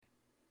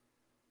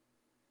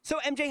So,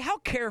 MJ, how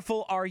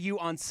careful are you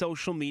on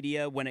social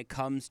media when it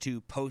comes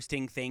to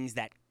posting things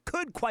that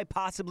could quite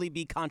possibly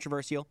be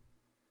controversial?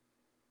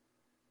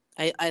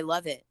 I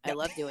love it. I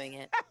love doing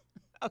it.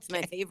 It's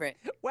my favorite.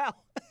 Well,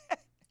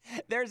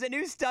 there's a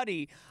new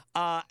study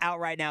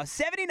out right now.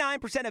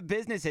 79% of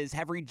businesses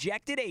have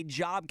rejected a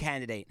job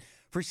candidate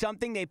for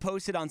something they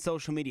posted on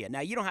social media.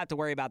 Now, you don't have to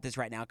worry about this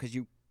right now because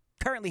you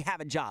currently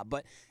have a job.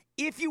 But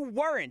if you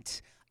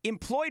weren't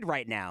employed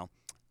right now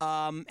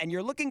and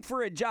you're looking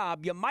for a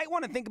job, you might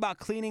want to think about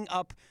cleaning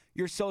up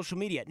your social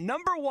media.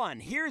 Number one,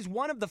 here's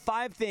one of the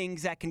 5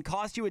 things that can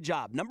cost you a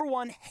job. Number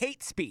one,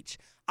 hate speech.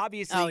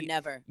 Obviously,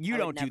 never. You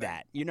don't do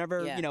that. You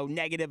never, Yeah.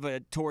 negative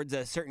towards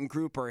a certain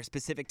group or a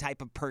specific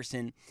type of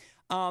person.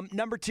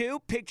 Number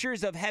 2,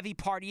 pictures of heavy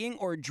partying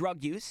or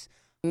drug use.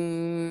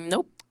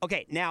 Nope.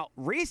 Okay, now,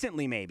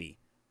 recently maybe,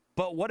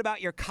 but what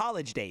about your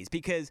college days?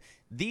 Because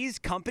these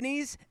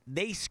companies,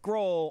 they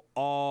scroll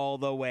all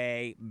the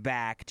way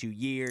back to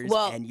years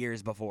and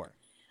years before.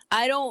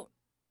 I don't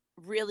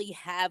really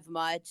have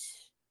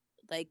much.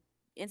 Like,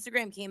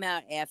 Instagram came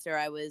out after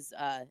I was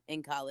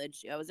in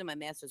college. I was in my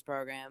master's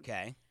program.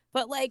 Okay.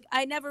 But, like,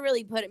 I never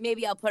really put it.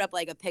 Maybe I'll put up,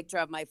 like, a picture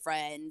of my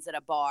friends at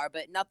a bar,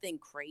 but nothing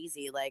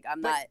crazy. Like,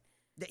 I'm not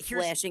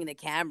flashing the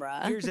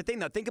camera. Here's the thing,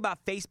 though. Think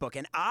about Facebook.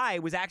 And I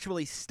was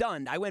actually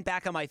stunned. I went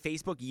back on my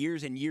Facebook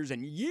years and years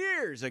and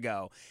years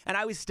ago, and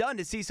I was stunned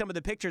to see some of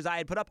the pictures I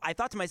had put up. I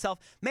thought to myself,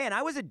 man,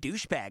 I was a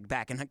douchebag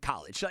back in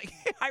college. Like,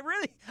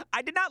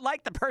 I did not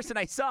like the person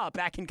I saw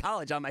back in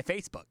college on my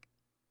Facebook.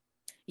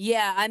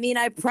 Yeah, I mean,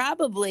 I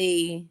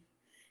probably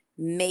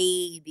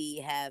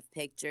maybe have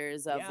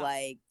pictures of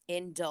like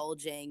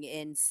indulging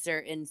in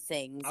certain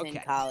things in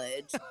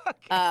college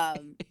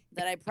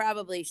that I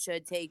probably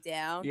should take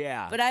down.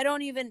 Yeah. But I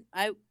don't even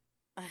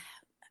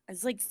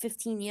it's like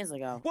 15 years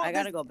ago. Well, I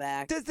got to go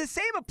back. Does the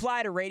same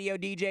apply to radio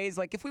DJs?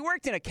 Like if we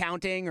worked in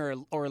accounting or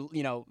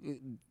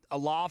a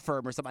law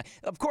firm or something,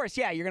 of course,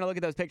 yeah, you're going to look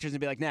at those pictures and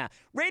be like, nah.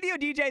 Radio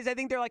DJs, I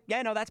think they're like,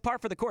 yeah, no, that's par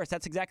for the course.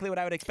 That's exactly what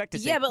I would expect to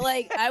see. Yeah, but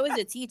like I was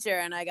a teacher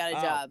and I got a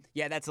job.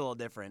 Yeah, that's a little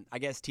different. I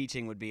guess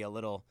teaching would be a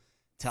little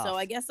tough. So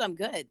I guess I'm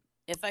good.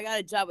 If I got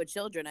a job with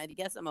children, I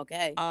guess I'm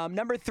okay.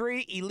 Number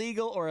 3,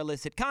 illegal or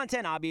illicit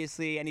content.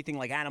 Obviously, anything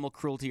like animal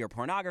cruelty or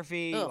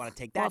pornography. You want to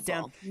take that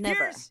down.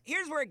 Never.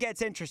 Here's where it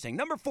gets interesting.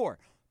 Number 4,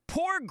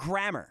 poor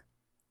grammar.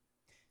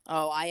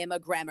 Oh, I am a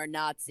grammar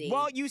Nazi.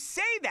 Well, you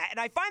say that, and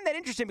I find that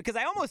interesting because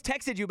I almost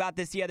texted you about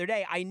this the other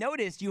day. I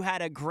noticed you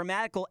had a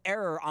grammatical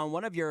error on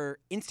one of your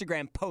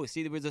Instagram posts.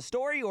 Either it was a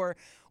story or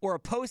a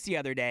post the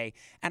other day,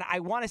 and I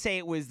want to say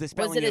it was the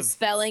spelling. Was it a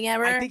spelling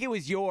error? I think it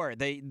was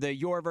the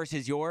your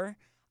versus your.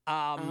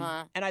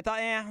 And I thought,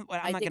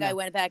 I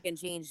went back and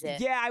changed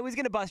it. Yeah, I was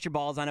gonna bust your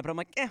balls on it, but I'm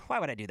like, why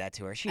would I do that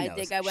to her? She knows. I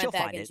think I went she'll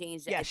back and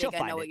changed it. Yeah, I think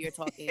I know what you're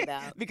talking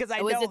about. Because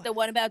I was know. it the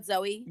one about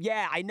Zoe?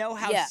 Yeah, I know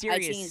how I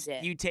serious changed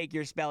it. you take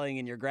your spelling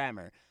and your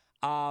grammar.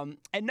 And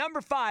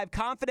number 5,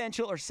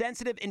 confidential or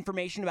sensitive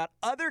information about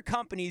other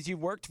companies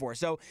you've worked for.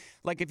 So,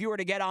 like, if you were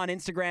to get on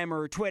Instagram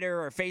or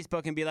Twitter or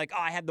Facebook and be like,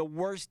 I had the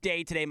worst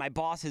day today, my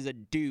boss is a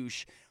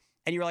douche,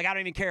 and you're like, I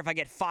don't even care if I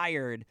get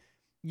fired.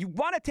 You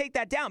want to take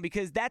that down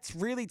because that's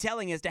really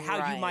telling as to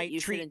how you might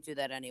treat shouldn't do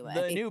that anyway.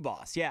 The new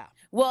boss. Yeah.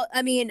 Well,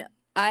 I mean,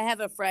 I have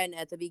a friend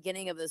at the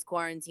beginning of this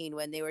quarantine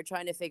when they were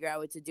trying to figure out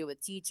what to do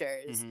with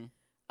teachers.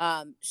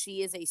 Mm-hmm.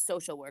 She is a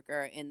social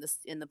worker in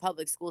the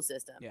public school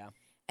system. Yeah.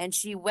 And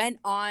she went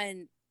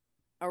on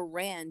a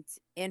rant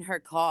in her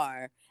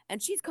car,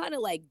 and she's kind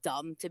of like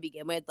dumb to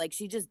begin with. Like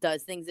she just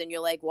does things, and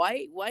you're like,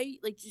 why?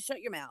 Like, just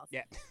shut your mouth.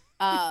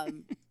 Yeah.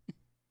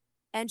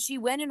 And she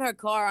went in her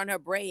car on her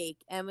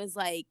break and was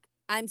like,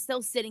 I'm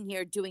still sitting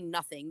here doing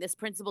nothing. This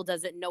principal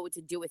doesn't know what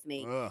to do with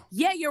me. Ugh.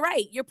 Yeah, you're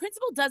right. Your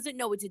principal doesn't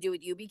know what to do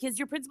with you because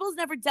your principal's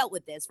never dealt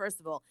with this,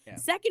 first of all. Yeah.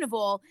 Second of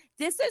all,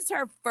 this is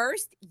her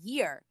first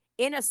year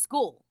in a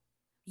school.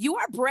 You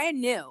are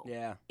brand new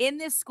in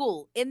this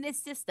school, in this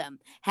system.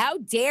 How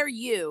dare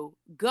you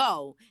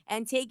go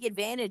and take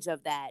advantage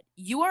of that?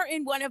 You are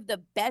in one of the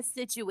best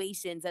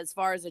situations as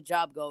far as a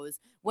job goes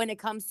when it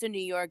comes to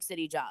New York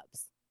City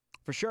jobs.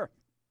 For sure.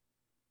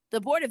 The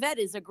Board of Ed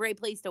is a great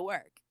place to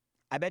work.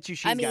 I bet you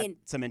she's got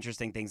some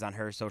interesting things on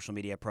her social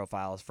media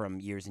profiles from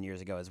years and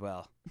years ago as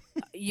well.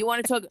 You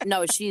want to talk?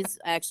 No, she's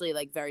actually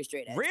like very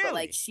straight edge. Really? But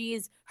like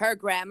her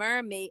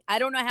grammar. I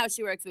don't know how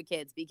she works with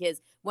kids because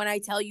when I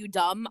tell you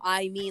dumb,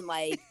 I mean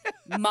like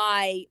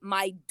my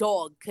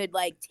dog could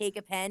like take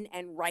a pen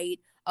and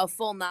write a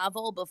full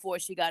novel before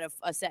she got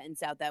a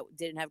sentence out that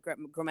didn't have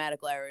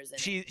grammatical errors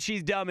in it.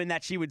 She's dumb in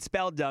that she would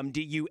spell dumb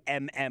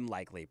DUMM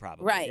likely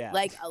probably. Right. Yeah.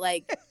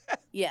 Like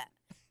yeah.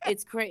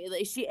 It's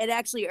crazy. It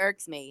actually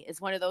irks me. It's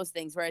one of those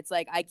things where it's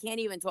like I can't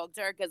even talk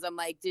to her because I'm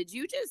like, did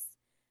you just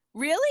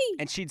really?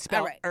 And she'd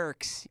spell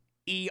irks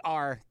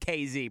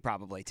ERKZ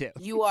probably too.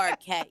 You are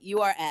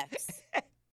X.